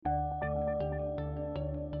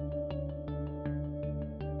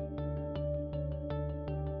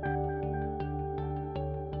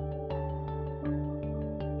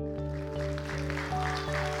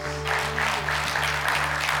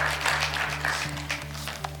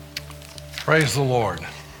Praise the Lord.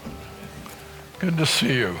 Good to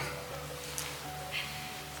see you.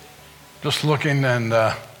 Just looking and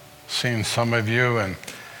seeing some of you, and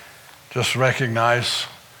just recognize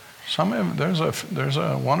some of there's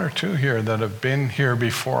a one or two here that have been here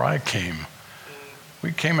before I came.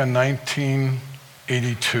 We came in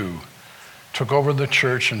 1982. Took over the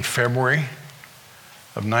church in February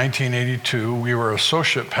of 1982. We were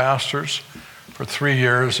associate pastors for 3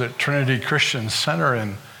 years at Trinity Christian Center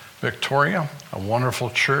in Victoria, a wonderful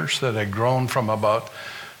church that had grown from about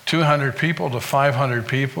 200 people to 500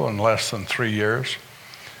 people in less than 3 years.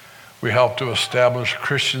 We helped to establish a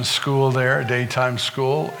Christian school there, a daytime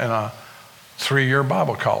school, and a 3-year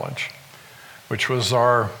Bible college, which was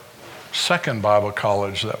our second Bible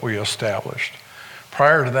college that we established.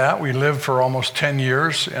 Prior to that, we lived for almost 10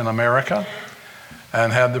 years in America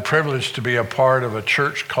and had the privilege to be a part of a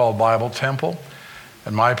church called Bible Temple.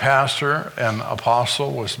 And my pastor and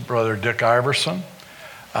apostle was Brother Dick Iverson,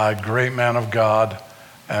 a great man of God.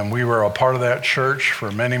 And we were a part of that church for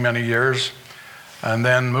many, many years. And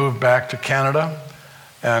then moved back to Canada.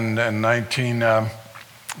 And in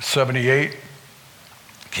 1978,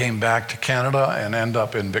 came back to Canada and ended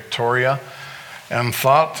up in Victoria. And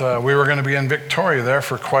thought we were going to be in Victoria there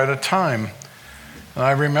for quite a time. And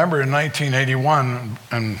I remember in 1981,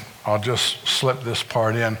 and I'll just slip this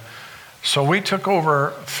part in. So we took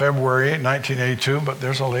over February 1982, but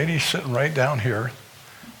there's a lady sitting right down here,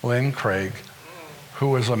 Lynn Craig,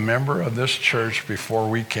 who was a member of this church before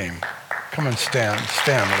we came. Come and stand,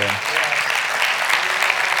 Lynn.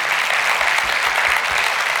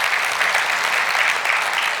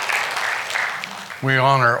 We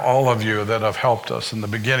honor all of you that have helped us in the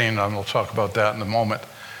beginning, and we'll talk about that in a moment.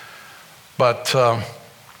 But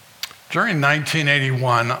during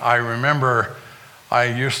 1981, I remember I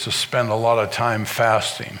used to spend a lot of time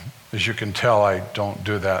fasting. As you can tell, I don't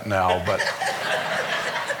do that now, but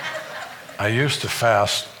I used to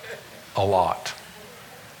fast a lot.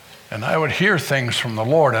 And I would hear things from the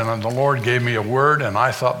Lord, and the Lord gave me a word, and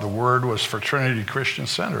I thought the word was for Trinity Christian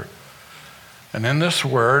Center. And in this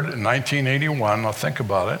word, in 1981, I'll think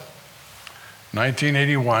about it,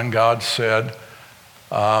 1981, God said,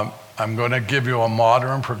 I'm going to give you a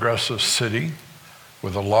modern progressive city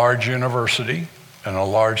with a large university and a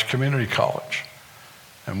large community college.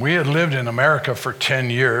 And we had lived in America for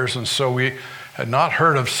 10 years, and so we had not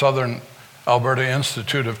heard of Southern Alberta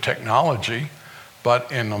Institute of Technology,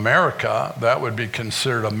 but in America, that would be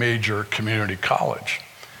considered a major community college.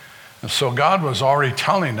 And so God was already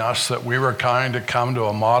telling us that we were going to come to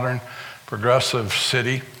a modern progressive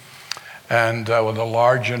city and with a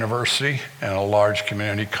large university and a large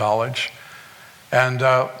community college. And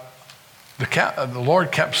the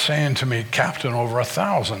Lord kept saying to me, Captain over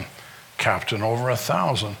 1,000, Captain over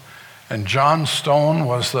 1,000. And John Stone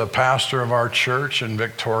was the pastor of our church in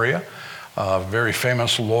Victoria, a very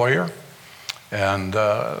famous lawyer, and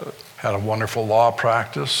had a wonderful law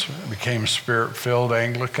practice, became Spirit-filled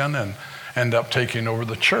Anglican, and ended up taking over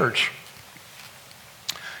the church.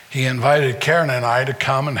 He invited Karen and I to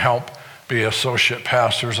come and help be associate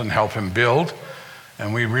pastors and help him build.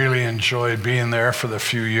 And we really enjoyed being there for the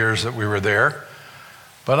few years that we were there.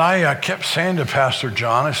 But I kept saying to Pastor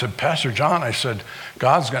John, I said, Pastor John, I said,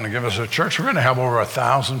 God's going to give us a church. We're going to have over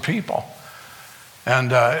 1,000 people.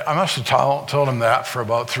 And I must have told him that for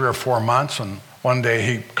about 3 or 4 months. And one day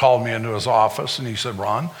he called me into his office and he said,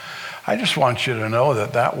 Ron, I just want you to know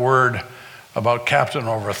that that word about Captain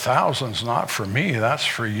over 1,000 is not for me, that's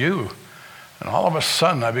for you. And all of a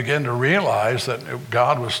sudden I began to realize that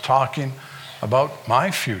God was talking about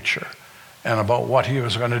my future and about what he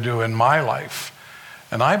was going to do in my life.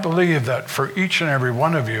 And I believe that for each and every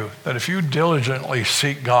one of you, that if you diligently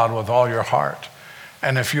seek God with all your heart,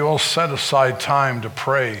 and if you'll set aside time to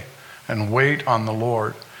pray and wait on the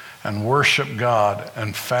Lord and worship God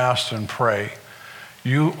and fast and pray,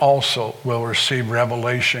 you also will receive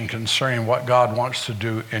revelation concerning what God wants to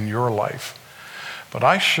do in your life. But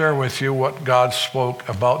I share with you what God spoke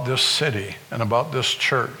about this city and about this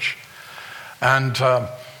church. And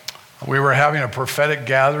we were having a prophetic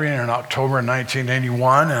gathering in October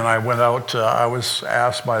 1981, and I went out. I was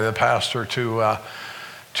asked by the pastor to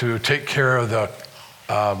take care of the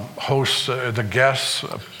hosts, the guests,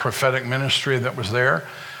 prophetic ministry that was there,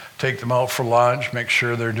 take them out for lunch, make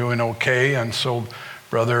sure they're doing okay. And so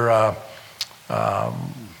Brother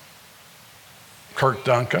Kirk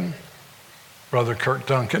Duncan,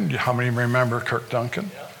 how many remember Kirk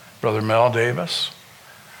Duncan? Yeah. Brother Mel Davis.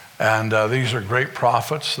 And these are great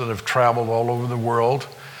prophets that have traveled all over the world.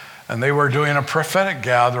 And they were doing a prophetic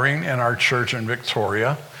gathering in our church in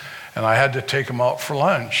Victoria. And I had to take them out for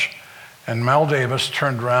lunch. And Mel Davis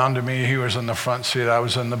turned around to me. He was in the front seat. I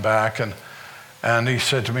was in the back. And he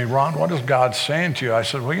said to me, Ron, what is God saying to you? I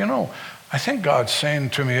said, well, I think God's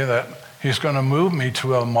saying to me that he's going to move me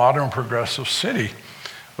to a modern progressive city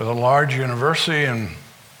with a large university and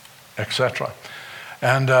etc.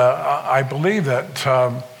 And I believe that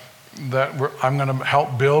I'm going to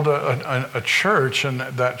help build a church, and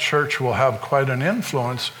that church will have quite an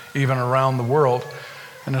influence even around the world.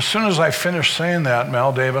 And as soon as I finished saying that,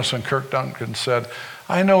 Mel Davis and Kirk Duncan said,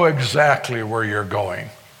 I know exactly where you're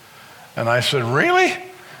going. And I said, really?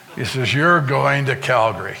 He says, you're going to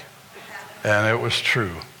Calgary. And it was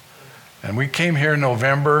true. And we came here in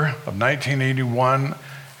November of 1981,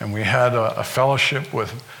 and we had a fellowship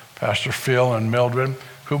with Pastor Phil and Mildred,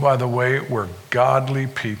 who, by the way, were godly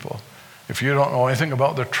people. If you don't know anything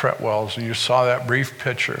about the Tretwells, and you saw that brief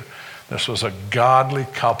picture, this was a godly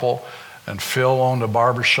couple, and Phil owned a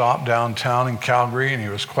barbershop downtown in Calgary, and he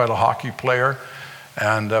was quite a hockey player,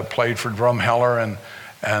 and played for Drumheller,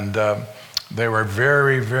 and they were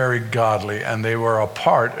very, very godly, and they were a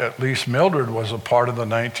part, at least Mildred was a part of the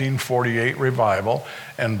 1948 revival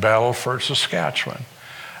in Battleford, Saskatchewan.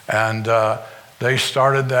 And they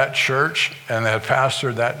started that church, and they had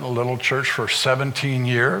pastored that little church for 17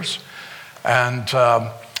 years. And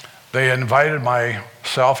they invited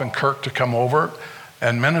myself and Kirk to come over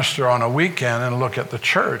and minister on a weekend and look at the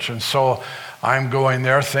church. And so I'm going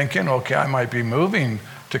there thinking, okay, I might be moving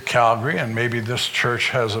to Calgary, and maybe this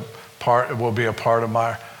church will be a part of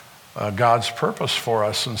my God's purpose for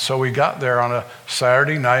us. And so we got there on a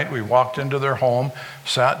Saturday night. We walked into their home,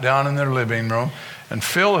 sat down in their living room, and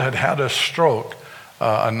Phil had had a stroke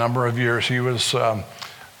a number of years. He was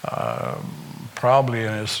probably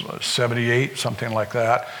in his 78, something like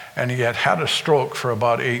that, and he had had a stroke for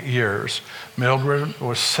about 8 years. Mildred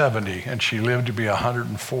was 70, and she lived to be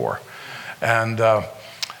 104. And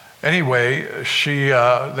anyway,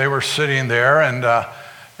 they were sitting there,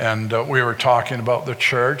 and we were talking about the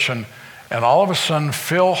church, and all of a sudden,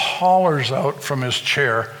 Phil hollers out from his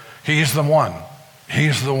chair, he's the one,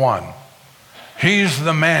 he's the one, he's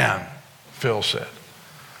the man, Phil said.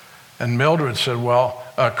 And Mildred said,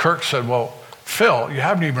 Kirk said, well, Phil, you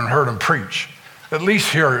haven't even heard him preach. At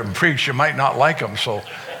least hear him preach. You might not like him, so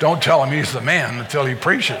don't tell him he's the man until he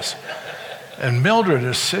preaches. And Mildred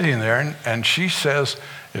is sitting there, and she says,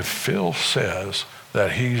 if Phil says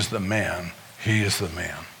that he's the man, he is the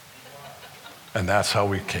man. And that's how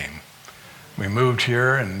we came. We moved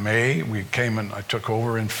here in May. We came and I took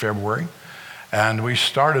over in February. And we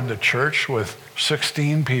started the church with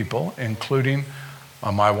 16 people, including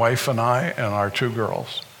my wife and I and our 2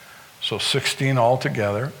 girls. So 16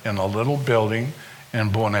 altogether in a little building in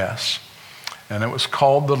Bowness. And it was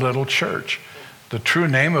called the Little Church. The true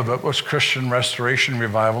name of it was Christian Restoration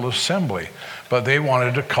Revival Assembly, but they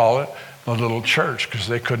wanted to call it the Little Church because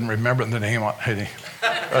they couldn't remember the name. Like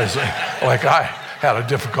I had a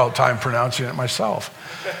difficult time pronouncing it myself.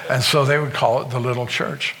 And so they would call it the Little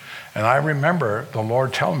Church. And I remember the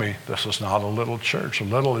Lord telling me, this is not a little church. A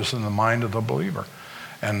little is in the mind of the believer.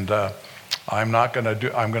 And I'm going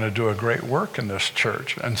to do a great work in this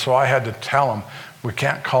church. And so I had to tell him, we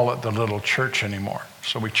can't call it the Little Church anymore.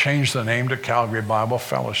 So we changed the name to Calgary Bible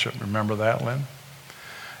Fellowship. Remember that, Lynn?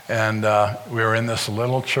 And we were in this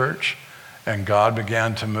little church, and God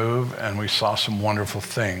began to move, and we saw some wonderful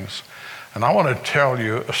things. And I want to tell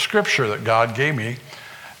you a scripture that God gave me.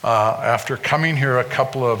 After coming here a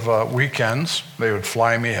couple of weekends, they would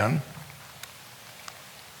fly me in.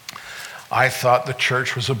 I thought the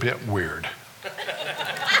church was a bit weird.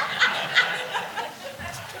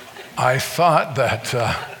 I thought that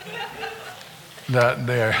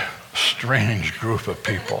they're a strange group of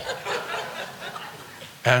people.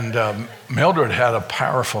 And Mildred had a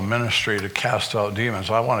powerful ministry to cast out demons.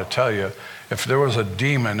 I want to tell you, if there was a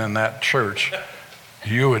demon in that church,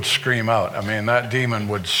 you would scream out. I mean, that demon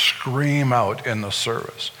would scream out in the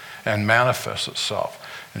service and manifest itself.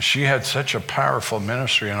 And she had such a powerful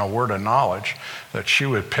ministry and a word of knowledge that she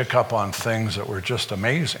would pick up on things that were just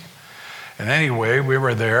amazing. And anyway, we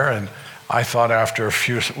were there, and I thought after a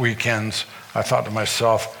few weekends, I thought to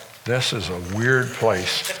myself, this is a weird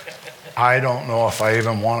place. I don't know if I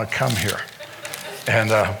even want to come here. And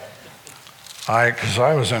because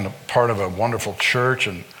I was in a part of a wonderful church,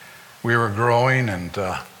 and we were growing, and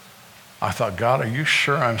I thought, God, are you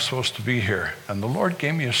sure I'm supposed to be here? And the Lord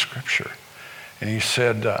gave me a scripture. And he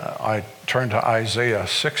said, I turned to Isaiah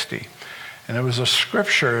 60. And it was a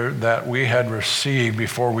scripture that we had received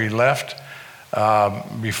before we left,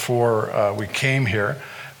 before we came here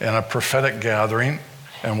in a prophetic gathering.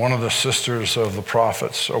 And one of the sisters of the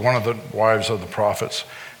prophets, or one of the wives of the prophets,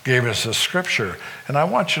 gave us this scripture. And I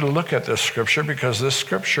want you to look at this scripture because this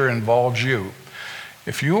scripture involves you.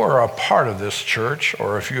 If you are a part of this church,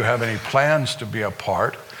 or if you have any plans to be a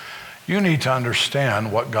part, you need to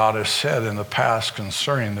understand what God has said in the past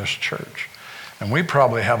concerning this church. And we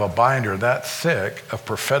probably have a binder that thick of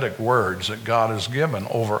prophetic words that God has given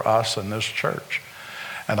over us in this church.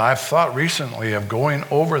 And I've thought recently of going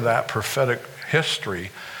over that prophetic history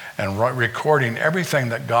and recording everything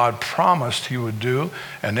that God promised he would do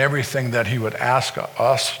and everything that he would ask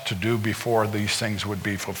us to do before these things would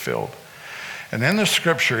be fulfilled. And in the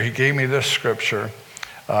scripture, he gave me this scripture,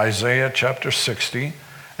 Isaiah chapter 60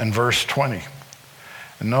 and verse 20.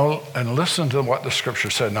 And listen to what the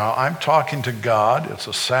scripture said. Now, I'm talking to God. It's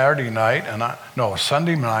a Saturday night, a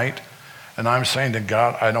Sunday night, and I'm saying to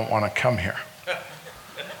God, I don't want to come here.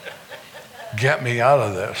 Get me out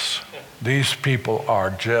of this. These people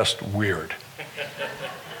are just weird.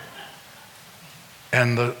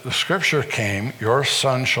 And the scripture came, your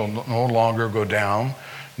sun shall no longer go down,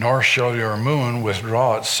 nor shall your moon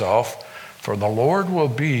withdraw itself, for the Lord will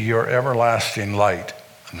be your everlasting light,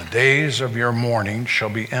 and the days of your mourning shall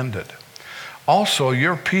be ended. Also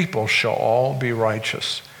your people shall all be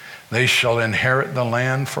righteous. They shall inherit the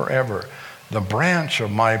land forever, the branch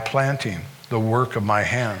of my planting, the work of my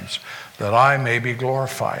hands, that I may be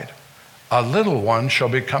glorified. A little one shall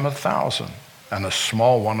become 1,000, and a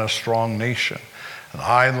small one a strong nation. And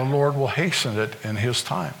I, the Lord, will hasten it in his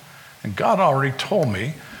time. And God already told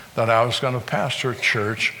me that I was going to pastor a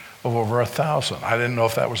church of over 1,000. I didn't know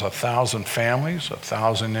if that was 1,000 families,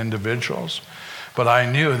 1,000 individuals, but I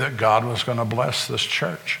knew that God was going to bless this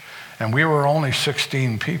church. And we were only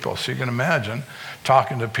 16 people, so you can imagine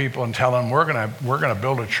talking to people and telling them we're going to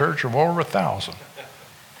build a church of over 1,000.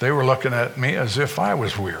 They were looking at me as if I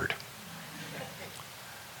was weird.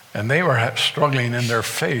 And they were struggling in their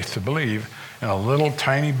faith to believe in a little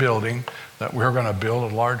tiny building that we were going to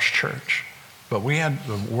build a large church. But we had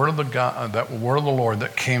the word of the Lord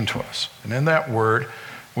that came to us. And in that word,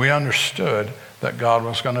 we understood that God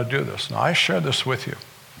was going to do this. Now, I share this with you.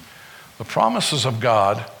 The promises of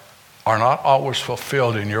God are not always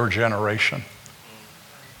fulfilled in your generation.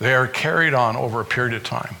 They are carried on over a period of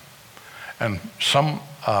time. And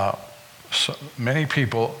many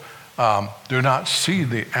people do not see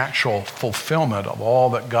the actual fulfillment of all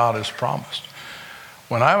that God has promised.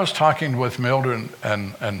 When I was talking with Mildred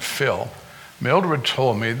and Phil, Mildred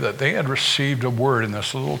told me that they had received a word in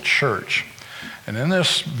this little church. And in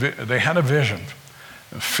this, they had a vision.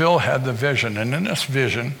 And Phil had the vision. And in this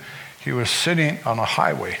vision, he was sitting on a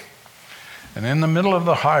highway. And in the middle of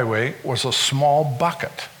the highway was a small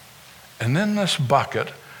bucket. And in this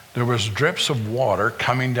bucket, there was drips of water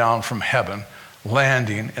coming down from heaven,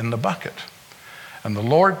 landing in the bucket. And the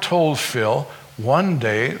Lord told Phil, one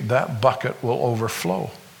day that bucket will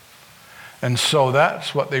overflow. And so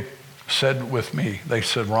that's what they said with me. They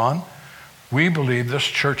said, Ron, we believe this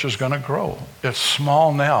church is going to grow. It's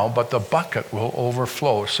small now, but the bucket will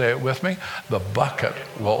overflow. Say it with me. The bucket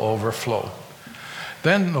will overflow.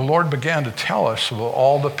 Then the Lord began to tell us about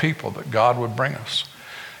all the people that God would bring us.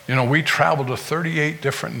 You know, we traveled to 38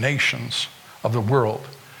 different nations of the world.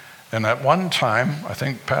 And at one time, I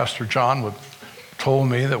think Pastor John told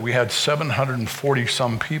me that we had 740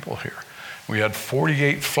 some people here. We had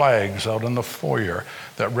 48 flags out in the foyer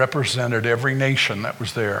that represented every nation that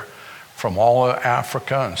was there, from all of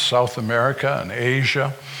Africa and South America and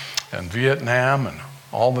Asia and Vietnam and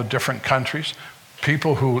all the different countries.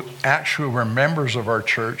 People who actually were members of our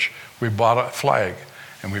church, we bought a flag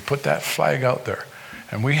and we put that flag out there.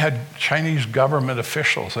 And we had Chinese government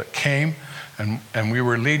officials that came and we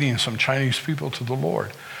were leading some Chinese people to the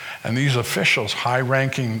Lord. And these officials,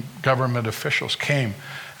 high-ranking government officials, came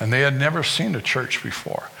and they had never seen a church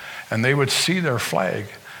before. And they would see their flag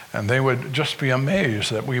and they would just be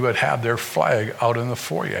amazed that we would have their flag out in the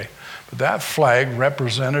foyer. But that flag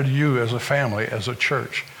represented you as a family, as a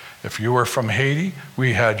church. If you were from Haiti,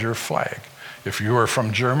 we had your flag. If you were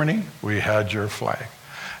from Germany, we had your flag.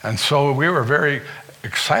 And so we were very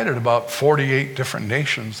excited about 48 different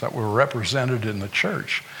nations that were represented in the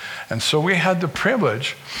church. And so we had the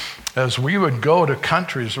privilege, as we would go to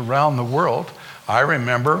countries around the world. I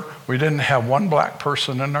remember we didn't have one black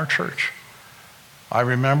person in our church. I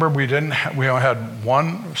remember we only had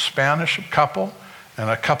one Spanish couple and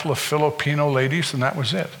a couple of Filipino ladies, and that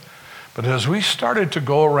was it. But as we started to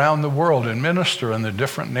go around the world and minister in the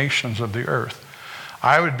different nations of the earth,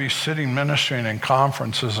 I would be sitting ministering in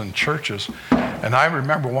conferences and churches. And I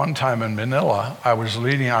remember one time in Manila, I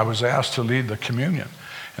was asked to lead the communion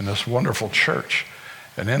in this wonderful church.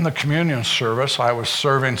 And in the communion service, I was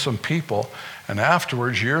serving some people. And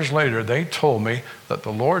afterwards, years later, they told me that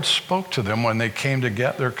the Lord spoke to them when they came to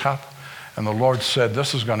get their cup. And the Lord said,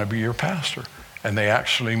 this is going to be your pastor. And they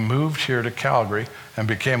actually moved here to Calgary and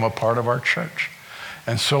became a part of our church.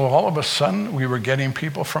 And so all of a sudden, we were getting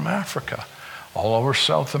people from Africa, all over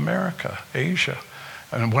South America, Asia.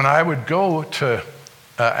 And when I would go to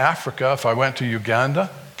Africa, if I went to Uganda,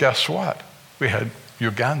 guess what? We had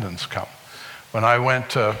Ugandans come. When I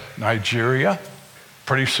went to Nigeria,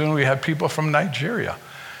 pretty soon we had people from Nigeria.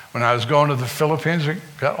 When I was going to the Philippines, we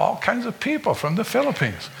got all kinds of people from the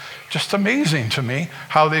Philippines. Just amazing to me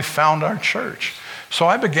how they found our church. So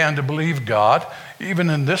I began to believe God. Even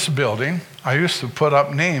in this building, I used to put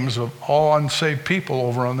up names of all unsaved people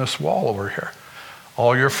over on this wall over here.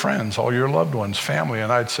 All your friends, all your loved ones, family.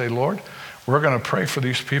 And I'd say, Lord, we're going to pray for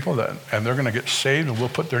these people and they're going to get saved, and we'll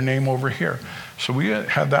put their name over here. So we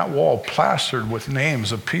had that wall plastered with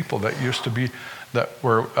names of people that used to be,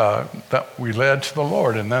 that we led to the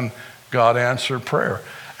Lord, and then God answered prayer.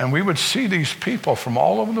 And we would see these people from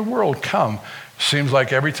all over the world come. Seems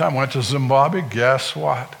like every time I went to Zimbabwe, guess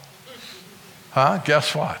what?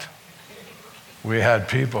 Guess what? We had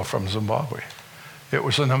people from Zimbabwe. It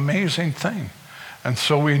was an amazing thing. And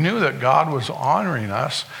so we knew that God was honoring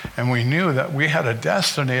us, and we knew that we had a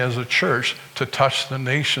destiny as a church to touch the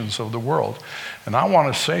nations of the world. And I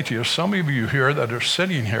want to say to you, some of you here that are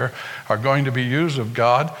sitting here are going to be used of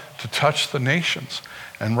God to touch the nations.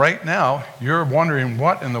 And right now, you're wondering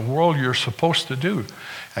what in the world you're supposed to do.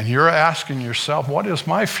 And you're asking yourself, what is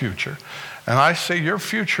my future? And I say your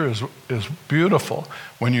future is beautiful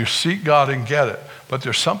when you seek God and get it. But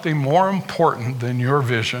there's something more important than your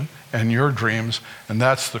vision and your dreams, and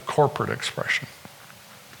that's the corporate expression.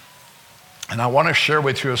 And I want to share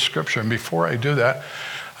with you a scripture. And before I do that,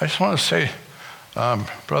 I just want to say,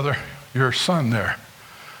 brother, your son there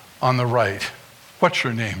on the right, what's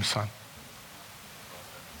your name, son?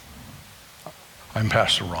 I'm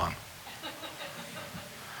Pastor Ron.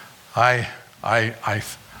 I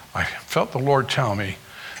felt the Lord tell me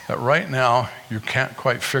that right now you can't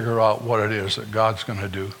quite figure out what it is that God's going to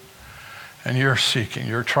do. And you're seeking,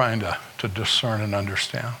 you're trying to discern and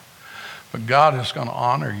understand. But God is going to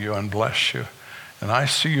honor you and bless you. And I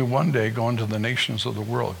see you one day going to the nations of the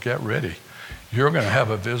world. Get ready. You're going to have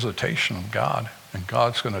a visitation of God, and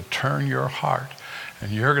God's going to turn your heart.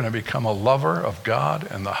 And you're going to become a lover of God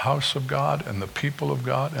and the house of God and the people of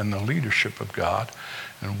God and the leadership of God.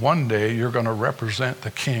 And one day you're going to represent the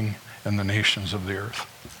King in the nations of the earth.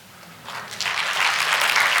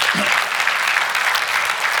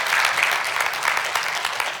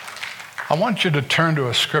 I want you to turn to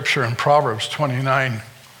a scripture in Proverbs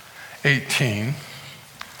 29:18,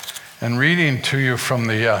 and reading to you from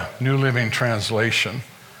the New Living Translation.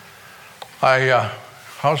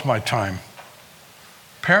 How's my time?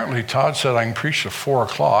 Apparently Todd said I can preach at 4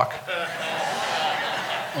 o'clock,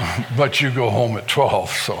 but you go home at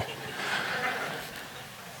 12, so.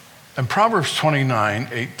 In Proverbs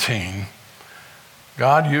 29:18,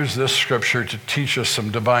 God used this scripture to teach us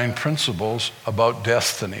some divine principles about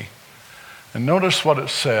destiny. And notice what it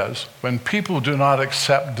says. When people do not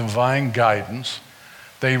accept divine guidance,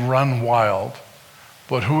 they run wild.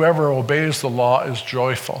 But whoever obeys the law is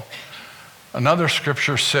joyful. Another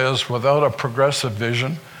scripture says, without a progressive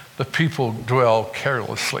vision, the people dwell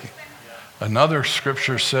carelessly. Another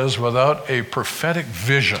scripture says, without a prophetic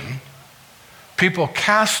vision, people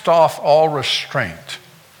cast off all restraint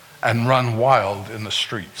and run wild in the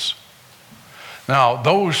streets. Now,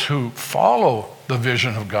 those who follow the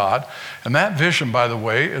vision of God, and that vision, by the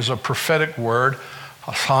way, is a prophetic word.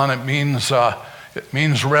 Hassan, it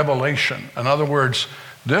means revelation. In other words,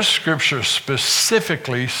 this scripture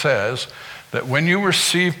specifically says that when you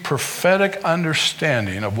receive prophetic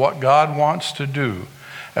understanding of what God wants to do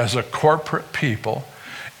as a corporate people,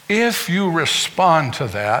 if you respond to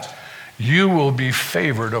that, you will be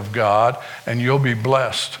favored of God and you'll be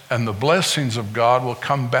blessed. And the blessings of God will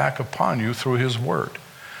come back upon you through his word.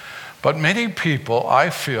 But many people, I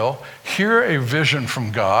feel, hear a vision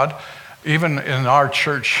from God, even in our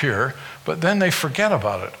church here, but then they forget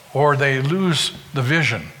about it, or they lose the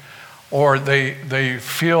vision, or they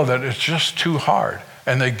feel that it's just too hard,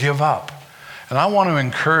 and they give up. And I want to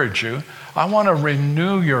encourage you. I want to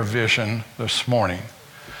renew your vision this morning.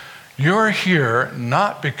 You're here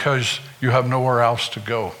not because you have nowhere else to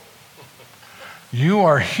go. You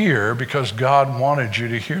are here because God wanted you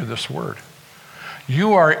to hear this word.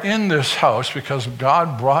 You are in this house because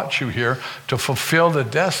God brought you here to fulfill the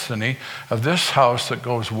destiny of this house that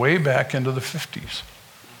goes way back into the 50s.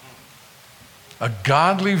 A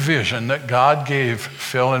godly vision that God gave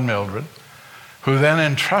Phil and Mildred who then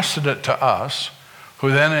entrusted it to us,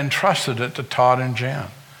 who then entrusted it to Todd and Jan.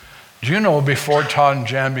 Do you know before Todd and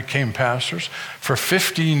Jan became pastors, for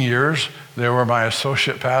 15 years, they were my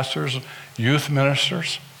associate pastors, youth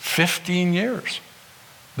ministers? 15 years.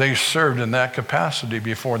 They served in that capacity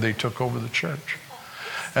before they took over the church.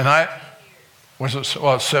 And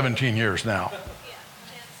it's 17 years now.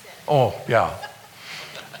 Oh, yeah.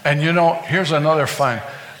 And you know, here's another fun.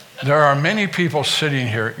 There are many people sitting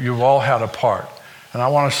here, you've all had a part. And I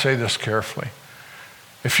want to say this carefully.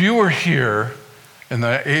 If you were here in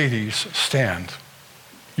the 80s, stand.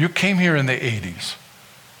 You came here in the 80s.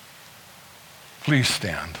 Please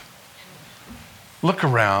stand. Look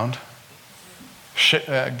around.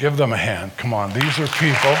 Give them a hand. Come on, these are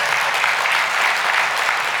people.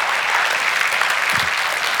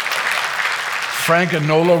 Frank and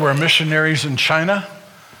Nola were missionaries in China,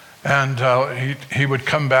 and he would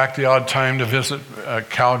come back the odd time to visit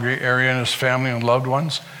Calgary area and his family and loved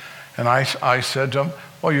ones. And I said to him,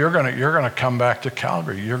 well, you're gonna come back to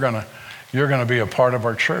Calgary. You're gonna be a part of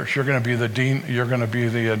our church. You're gonna be the dean. You're gonna be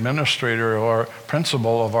the administrator or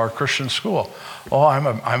principal of our Christian school. Oh, I'm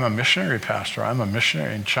a missionary pastor. I'm a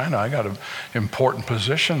missionary in China. I got important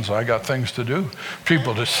positions. I got things to do,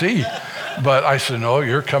 people to see. But I said, no,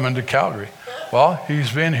 you're coming to Calgary. Well,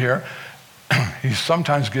 he's been here. He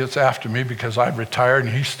sometimes gets after me because I've retired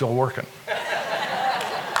and he's still working.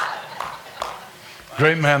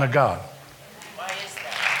 Great man of God.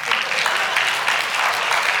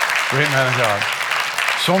 Great man of God.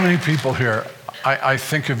 So many people here. I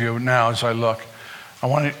think of you now as I look. I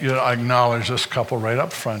want you to acknowledge this couple right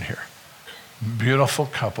up front here. Beautiful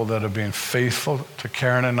couple that have been faithful to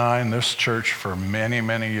Karen and I in this church for many,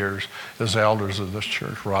 many years as elders of this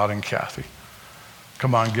church, Rod and Kathy.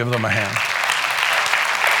 Come on, give them a hand.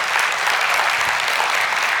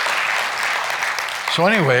 So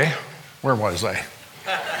anyway, where was I?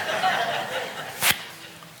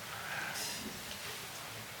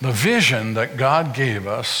 The vision that God gave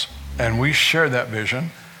us, and we share that vision,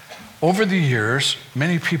 over the years,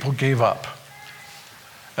 many people gave up.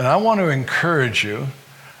 And I want to encourage you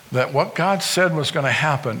that what God said was going to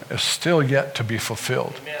happen is still yet to be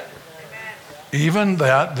fulfilled. Amen. Even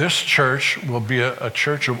that this church will be a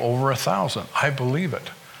church of over 1,000. I believe it.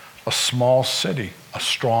 A small city, a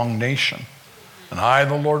strong nation. And I,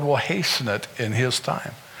 the Lord, will hasten it in his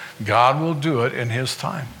time. God will do it in his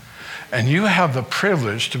time. And you have the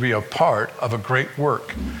privilege to be a part of a great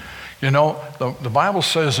work. You know, the Bible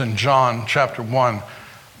says in John chapter 1,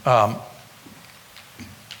 I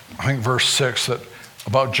think verse 6, that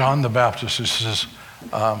about John the Baptist, it says,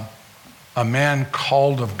 a man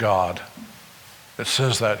called of God. It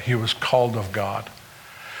says that he was called of God.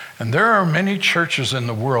 And there are many churches in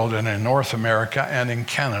the world and in North America and in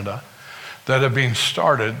Canada that have been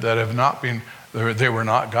started that have not been, they were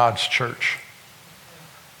not God's church.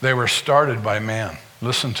 They were started by man.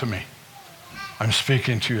 Listen to me. I'm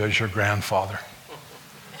speaking to you as your grandfather.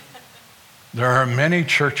 There are many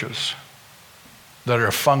churches that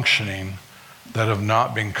are functioning that have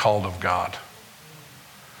not been called of God.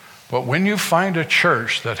 But when you find a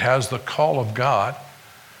church that has the call of God,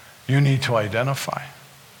 you need to identify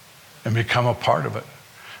and become a part of it,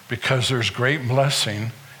 because there's great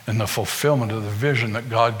blessing in the fulfillment of the vision that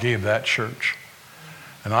God gave that church.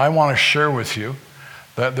 And I want to share with you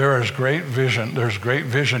that there is great vision. There's great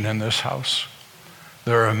vision in this house.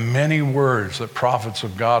 There are many words that prophets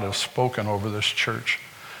of God have spoken over this church.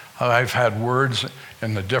 I've had words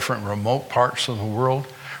in the different remote parts of the world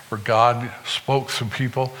where God spoke to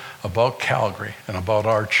people about Calgary and about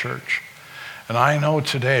our church. And I know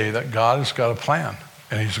today that God has got a plan,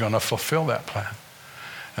 and he's going to fulfill that plan.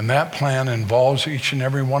 And that plan involves each and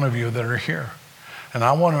every one of you that are here. And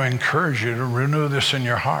I want to encourage you to renew this in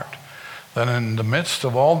your heart. That in the midst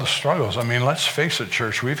of all the struggles, I mean, let's face it,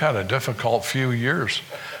 church, we've had a difficult few years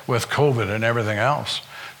with COVID and everything else,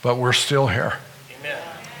 but we're still here. Amen.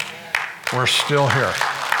 We're still here.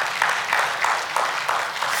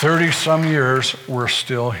 30-some years, we're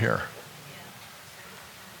still here.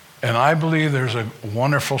 And I believe there's a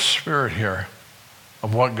wonderful spirit here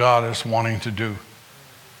of what God is wanting to do.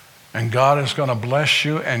 And God is going to bless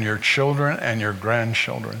you and your children and your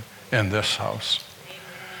grandchildren in this house.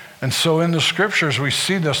 And so in the scriptures, we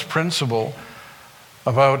see this principle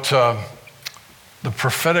about the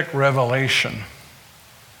prophetic revelation.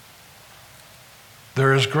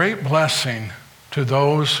 There is great blessing to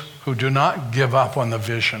those who do not give up on the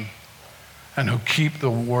vision and who keep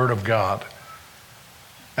the word of God.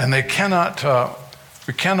 And we cannot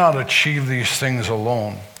achieve these things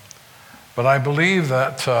alone. But I believe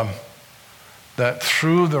that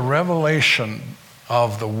through the revelation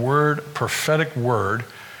of the word, prophetic word,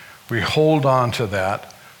 we hold on to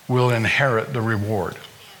that, we'll inherit the reward.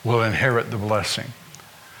 We'll inherit the blessing.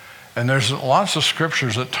 And there's lots of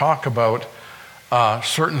scriptures that talk about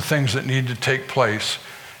certain things that need to take place.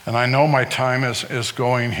 And I know my time is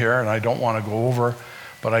going here, and I don't want to go over,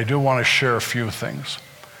 but I do want to share a few things.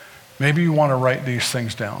 Maybe you want to write these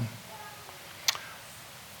things down.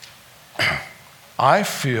 I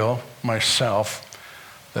feel myself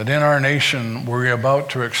that in our nation, we're about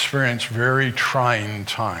to experience very trying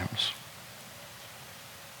times.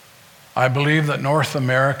 I believe that North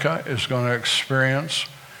America is going to experience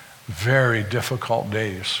very difficult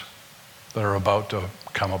days that are about to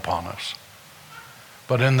come upon us.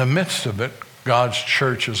 But in the midst of it, God's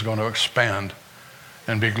church is going to expand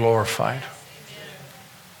and be glorified.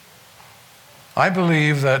 I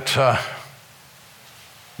believe that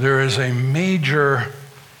there is a major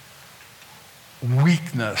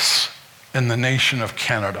weakness in the nation of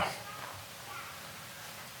Canada.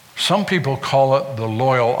 Some people call it the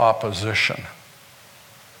loyal opposition.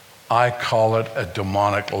 I call it a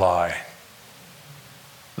demonic lie.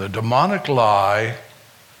 The demonic lie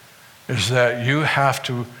is that you have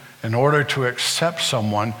to, in order to accept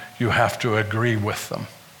someone, you have to agree with them.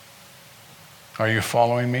 Are you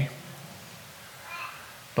following me?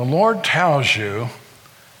 The Lord tells you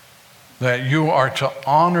that you are to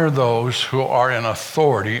honor those who are in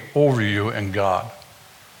authority over you in God.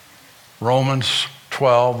 Romans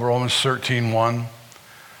 12, Romans 13:1,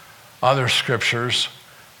 other scriptures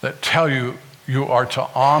that tell you you are to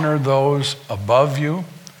honor those above you,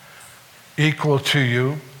 equal to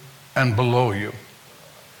you, and below you.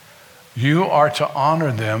 You are to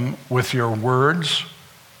honor them with your words,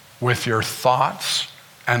 with your thoughts,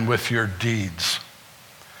 and with your deeds.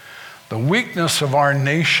 The weakness of our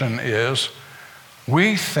nation is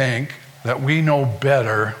we think that we know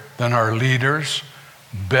better than our leaders,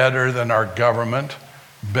 better than our government,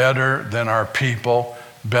 better than our people,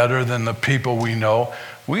 better than the people we know.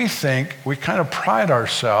 We think, we kind of pride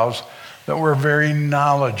ourselves that we're very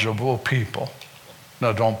knowledgeable people.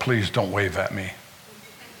 No, please don't wave at me.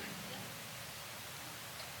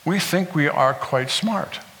 We think we are quite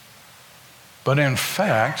smart. But in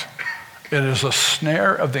fact, it is a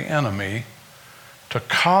snare of the enemy to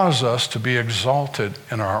cause us to be exalted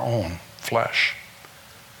in our own flesh.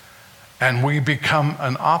 And we become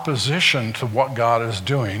an opposition to what God is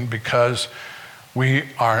doing because we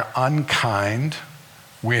are unkind,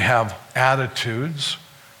 we have attitudes,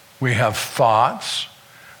 we have thoughts,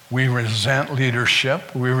 we resent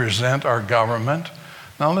leadership, we resent our government.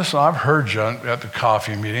 Now listen, I've heard you at the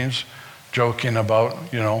coffee meetings joking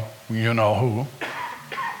about, you know who.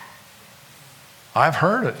 I've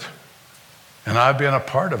heard it, and I've been a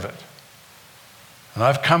part of it. And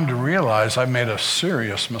I've come to realize I made a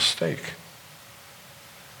serious mistake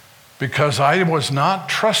because I was not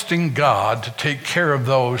trusting God to take care of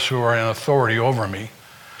those who are in authority over me,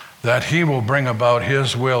 that he will bring about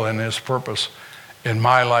his will and his purpose in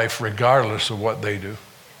my life regardless of what they do.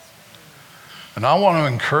 And I want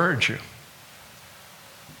to encourage you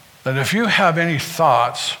that if you have any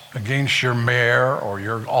thoughts against your mayor or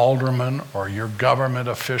your alderman or your government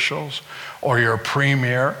officials or your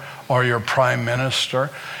premier or your prime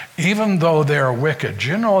minister, even though they are wicked, do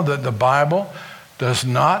you know that the Bible does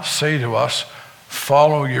not say to us,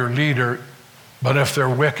 follow your leader, but if they're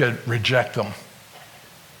wicked, reject them.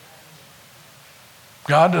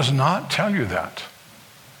 God does not tell you that.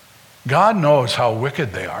 God knows how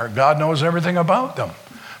wicked they are. God knows everything about them.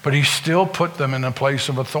 But he still put them in a place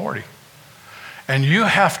of authority. And you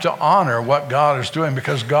have to honor what God is doing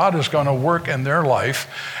because God is going to work in their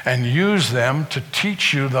life and use them to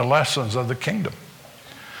teach you the lessons of the kingdom.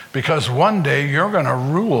 Because one day you're going to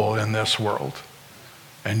rule in this world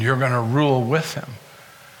and you're going to rule with him.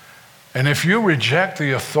 And if you reject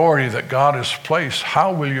the authority that God has placed,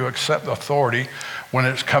 how will you accept authority when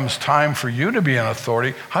it comes time for you to be in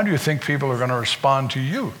authority? How do you think people are going to respond to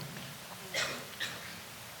you?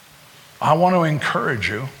 I want to encourage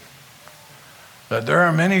you that there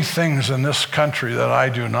are many things in this country that I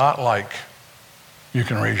do not like. You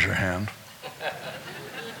can raise your hand.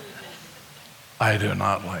 I do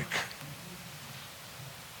not like.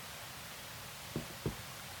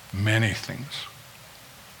 Many things.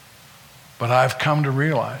 But I've come to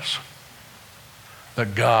realize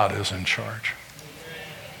that God is in charge.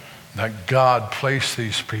 That God placed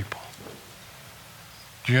these people.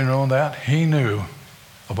 Do you know that? He knew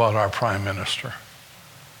about our prime minister.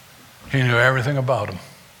 He knew everything about him.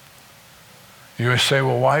 You say,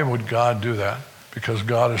 well, why would God do that? Because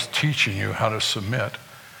God is teaching you how to submit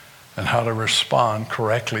and how to respond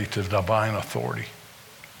correctly to divine authority.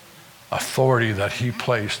 authority that he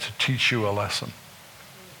placed to teach you a lesson.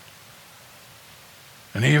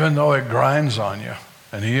 And even though it grinds on you,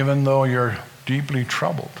 and even though you're deeply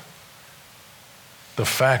troubled, the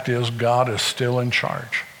fact is God is still in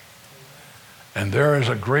charge. And there is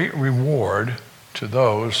a great reward to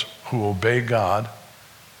those who obey God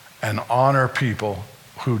and honor people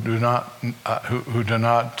who do not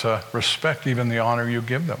respect even the honor you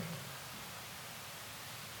give them.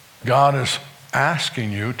 God is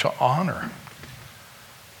asking you to honor.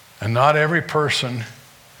 And not every person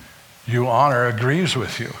you honor agrees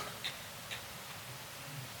with you.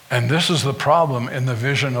 And this is the problem in the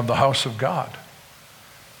vision of the house of God.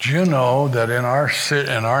 Do you know that in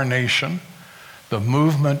our nation, the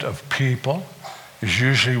movement of people is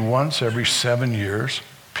usually once every 7 years,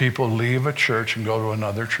 people leave a church and go to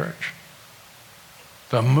another church.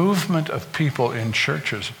 The movement of people in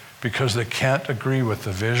churches, because they can't agree with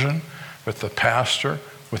the vision, with the pastor,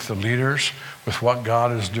 with the leaders, with what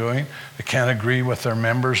God is doing. They can't agree with their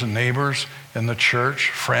members and neighbors in the church,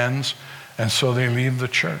 friends, and so they leave the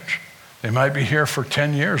church. They might be here for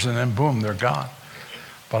 10 years and then boom, they're gone.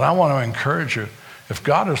 But I want to encourage you, if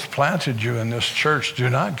God has planted you in this church, do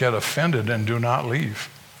not get offended and do not leave,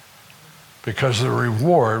 because the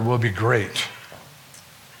reward will be great.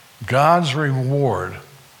 God's reward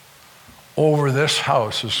over this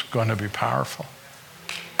house is going to be powerful.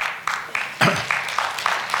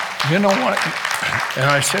 You know what? And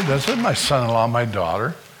I said this is my son-in-law, my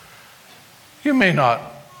daughter. You may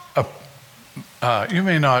not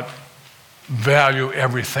value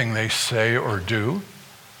everything they say or do,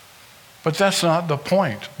 but that's not the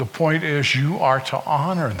point. The point is you are to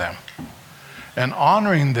honor them. And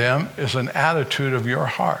honoring them is an attitude of your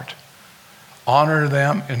heart. Honor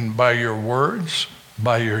them by your words,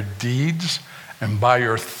 by your deeds, and by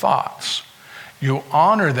your thoughts. You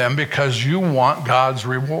honor them because you want God's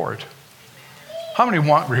reward. How many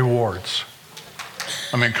want rewards?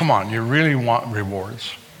 I mean, come on, you really want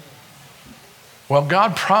rewards. Well,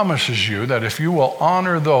 God promises you that if you will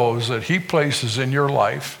honor those that he places in your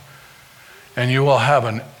life, and you will have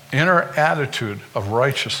an inner attitude of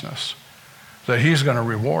righteousness, that he's going to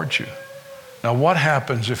reward you. Now, what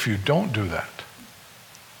happens if you don't do that?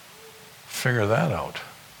 Figure that out.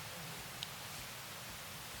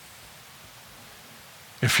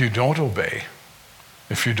 If you don't obey,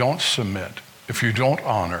 if you don't submit, if you don't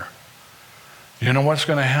honor, you know what's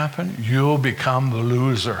going to happen? You'll become the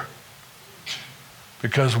loser.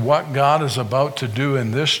 Because what God is about to do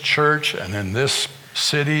in this church and in this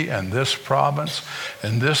city and this province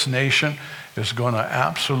and this nation is going to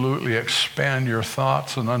absolutely expand your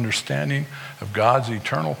thoughts and understanding of God's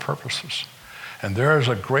eternal purposes. And there is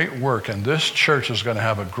a great work, and this church is going to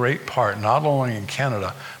have a great part, not only in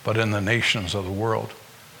Canada, but in the nations of the world.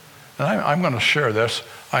 And I'm going to share this.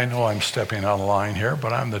 I know I'm stepping out of line here,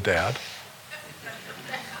 but I'm the dad.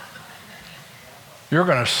 You're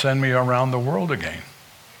going to send me around the world again.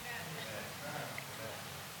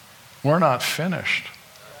 We're not finished.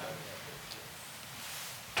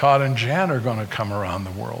 Todd and Jan are going to come around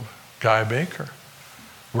the world. Guy Baker.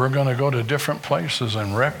 We're going to go to different places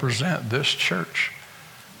and represent this church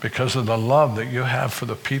because of the love that you have for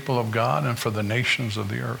the people of God and for the nations of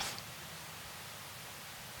the earth.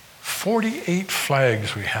 48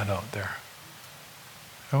 flags we had out there.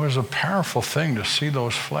 It was a powerful thing to see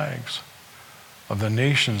those flags of the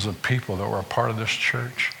nations of people that were a part of this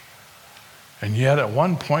church. And yet at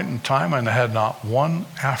one point in time, I had not one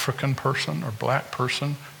African person or black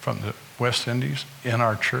person from the West Indies in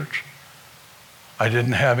our church. I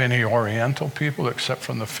didn't have any Oriental people except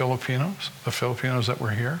from the Filipinos that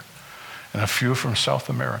were here, and a few from South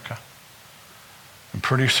America. And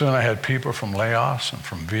pretty soon I had people from Laos and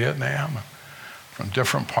from Vietnam, and from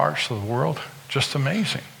different parts of the world. Just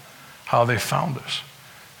amazing how they found us.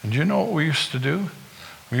 And do you know what we used to do?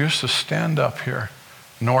 We used to stand up here.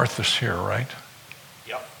 North is here, right?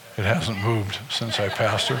 Yep. It hasn't moved since I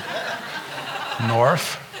pastored.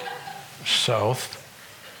 North, south,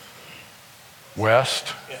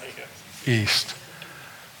 west, east.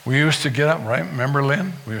 We used to get up, right? Remember,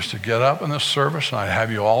 Lynn? We used to get up in the service, and I'd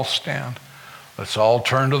have you all stand. Let's all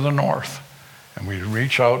turn to the north. And we'd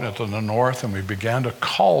reach out into the north, and we began to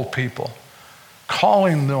call people,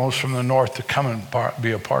 calling those from the north to come and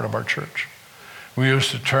be a part of our church. We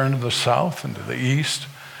used to turn to the south and to the east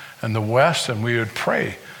and the west, and we would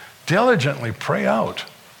pray, diligently pray out,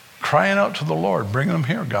 crying out to the Lord, bring them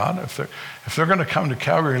here, God. If they're going to come to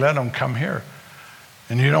Calgary, let them come here.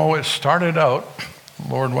 And you know, it started out, the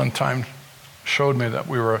Lord one time showed me that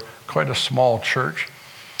we were quite a small church,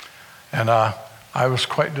 and I was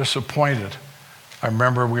quite disappointed I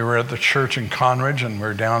remember we were at the church in Conridge, and we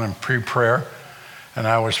were down in pre-prayer, and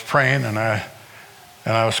I was praying, and I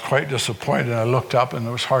was quite disappointed. I looked up, and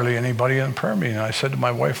there was hardly anybody in the prayer meeting. I said to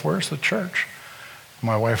my wife, "Where's the church?"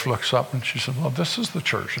 My wife looks up, and she said, "Well, this is the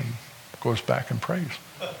church," and goes back and prays.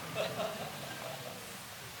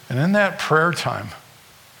 And in that prayer time,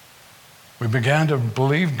 we began to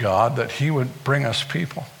believe God that he would bring us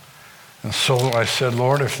people. And so I said,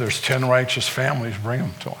 "Lord, if there's 10 righteous families, bring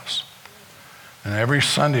them to us." And every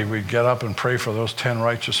Sunday we'd get up and pray for those 10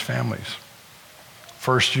 righteous families.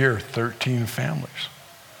 First year, 13 families.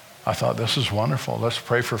 I thought, this is wonderful. Let's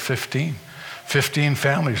pray for 15. 15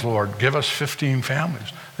 families, Lord. Give us 15 families.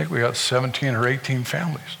 I think we got 17 or 18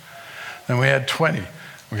 families. Then we had 20.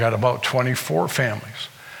 We got about 24 families.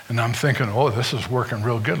 And I'm thinking, oh, this is working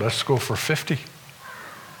real good. Let's go for 50.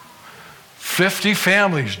 50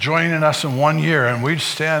 families joining us in 1 year, and we'd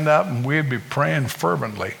stand up and we'd be praying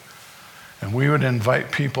fervently. And we would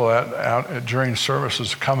invite people out during services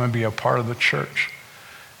to come and be a part of the church.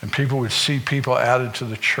 And people would see people added to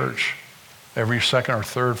the church every second or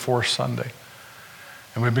third, fourth Sunday.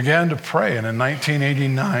 And we began to pray. And in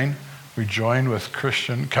 1989, we joined with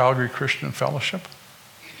Calgary Christian Fellowship.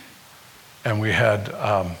 And we had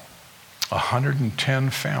 110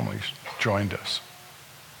 families joined us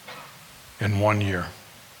in 1 year.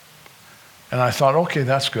 And I thought, okay,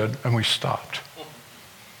 that's good. And we stopped.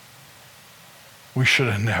 We should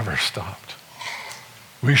have never stopped.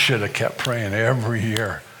 We should have kept praying every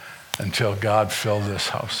year until God filled this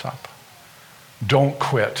house up. Don't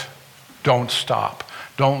quit. Don't stop.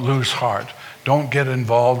 Don't lose heart. Don't get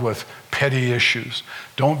involved with petty issues.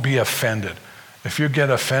 Don't be offended. If you get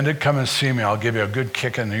offended, come and see me. I'll give you a good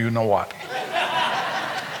kick in the you know what.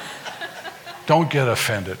 Don't get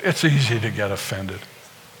offended. It's easy to get offended.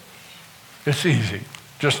 It's easy.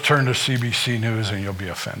 Just turn to CBC News and you'll be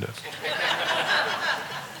offended.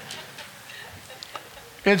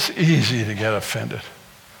 It's easy to get offended.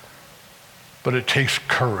 But it takes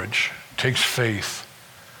courage. It takes faith.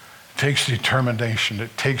 It takes determination.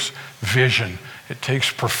 It takes vision. It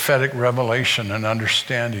takes prophetic revelation and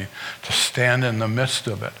understanding to stand in the midst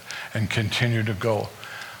of it and continue to go.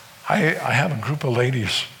 I have a group of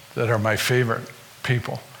ladies that are my favorite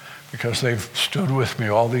people because they've stood with me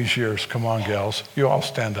all these years. Come on, gals. You all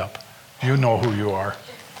stand up. You know who you are.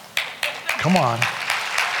 Come on.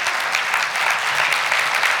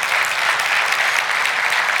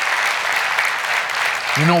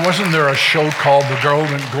 You know, wasn't there a show called The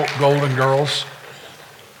Golden Girls?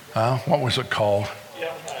 What was it called?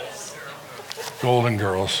 Golden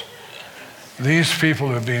Girls. These people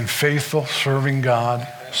have been faithful, serving God,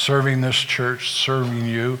 serving this church, serving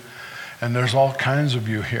you, and there's all kinds of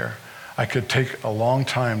you here. I could take a long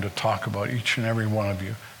time to talk about each and every one of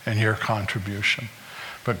you and your contribution,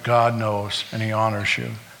 but God knows and he honors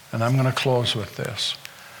you. And I'm going to close with this.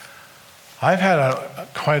 I've had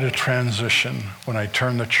quite a transition. When I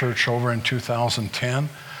turned the church over in 2010,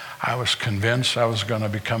 I was convinced I was going to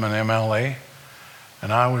become an MLA.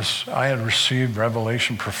 And I had received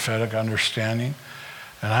revelation, prophetic understanding.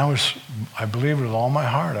 And I believed with all my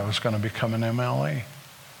heart I was going to become an MLA.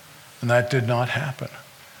 And that did not happen.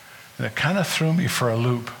 And it kind of threw me for a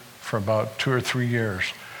loop for about 2 or 3 years.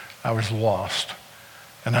 I was lost.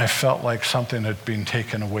 And I felt like something had been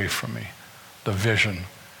taken away from me, the vision.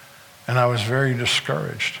 And I was very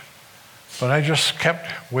discouraged. But I just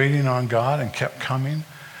kept waiting on God and kept coming.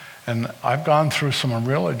 And I've gone through some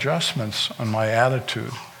real adjustments on my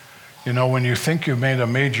attitude. You know, when you think you've made a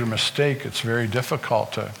major mistake, it's very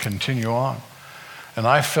difficult to continue on. And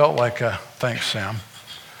I felt like, thanks, Sam.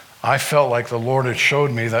 I felt like the Lord had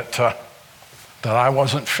showed me that I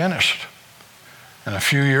wasn't finished. And a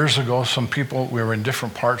few years ago, we were in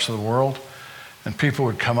different parts of the world, and people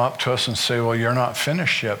would come up to us and say, well, you're not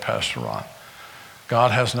finished yet, Pastor Ron.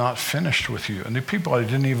 God has not finished with you. And the people I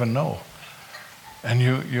didn't even know. And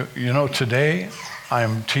you know, today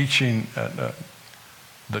I'm teaching at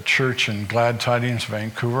the church in Glad Tidings,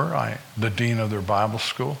 Vancouver. The dean of their Bible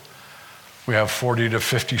school. We have 40 to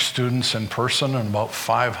 50 students in person and about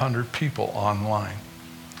 500 people online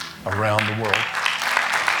around the world.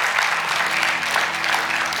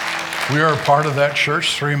 We are a part of that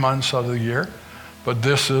church 3 months out of the year, but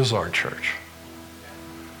this is our church.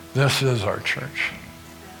 This is our church.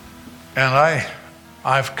 And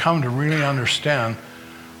I've come to really understand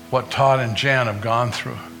what Todd and Jan have gone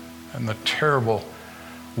through and the terrible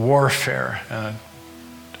warfare and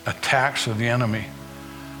attacks of the enemy.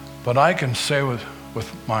 But I can say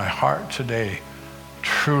with my heart today,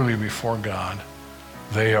 truly before God,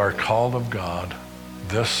 they are called of God.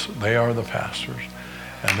 They are the pastors,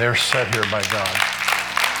 and they're set here by God.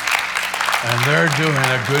 And they're doing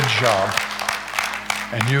a good job.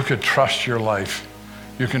 And you could trust your life.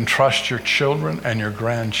 You can trust your children and your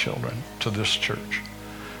grandchildren to this church,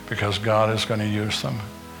 because God is going to use them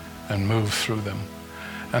and move through them.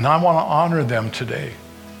 And I want to honor them today.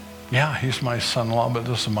 Yeah, he's my son-in-law, but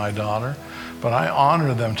this is my daughter. But I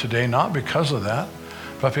honor them today, not because of that,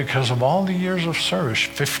 but because of all the years of service,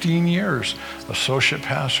 15 years, associate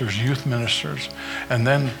pastors, youth ministers, and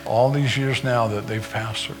then all these years now that they've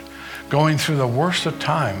pastored, going through the worst of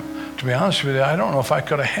time. To be honest with you, I don't know if I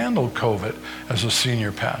could have handled COVID as a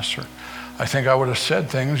senior pastor. I think I would have said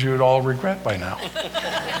things you would all regret by now.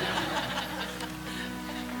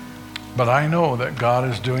 But I know that God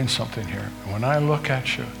is doing something here. And when I look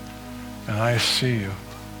at you and I see you,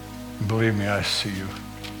 believe me, I see you.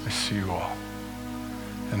 I see you all.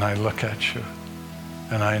 And I look at you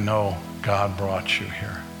and I know God brought you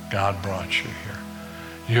here. God brought you here.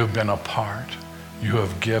 You've been a part. You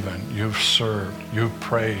have given, you've served, you've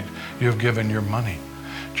prayed, you've given your money.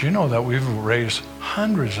 Do you know that we've raised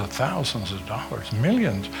hundreds of thousands of dollars,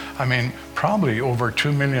 millions, probably over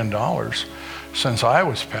 $2 million since I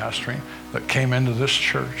was pastoring that came into this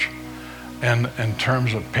church. And in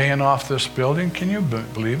terms of paying off this building, can you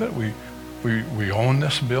believe it? We own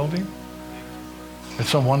this building.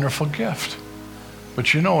 It's a wonderful gift.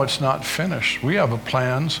 But you know it's not finished. We have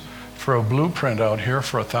plans for a blueprint out here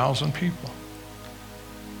for 1,000 people.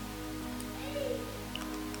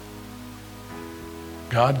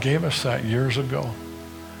 God gave us that years ago.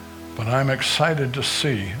 But I'm excited to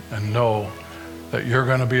see and know that you're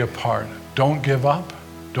going to be a part. Don't give up.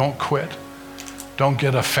 Don't quit. Don't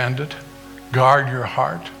get offended. Guard your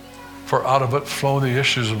heart, for out of it flow the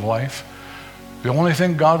issues of life. The only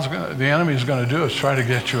thing the enemy is going to do is try to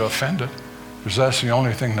get you offended, because that's the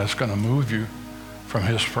only thing that's going to move you from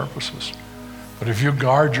his purposes. But if you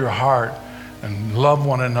guard your heart and love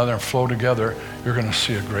one another and flow together, you're going to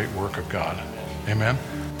see a great work of God. Amen.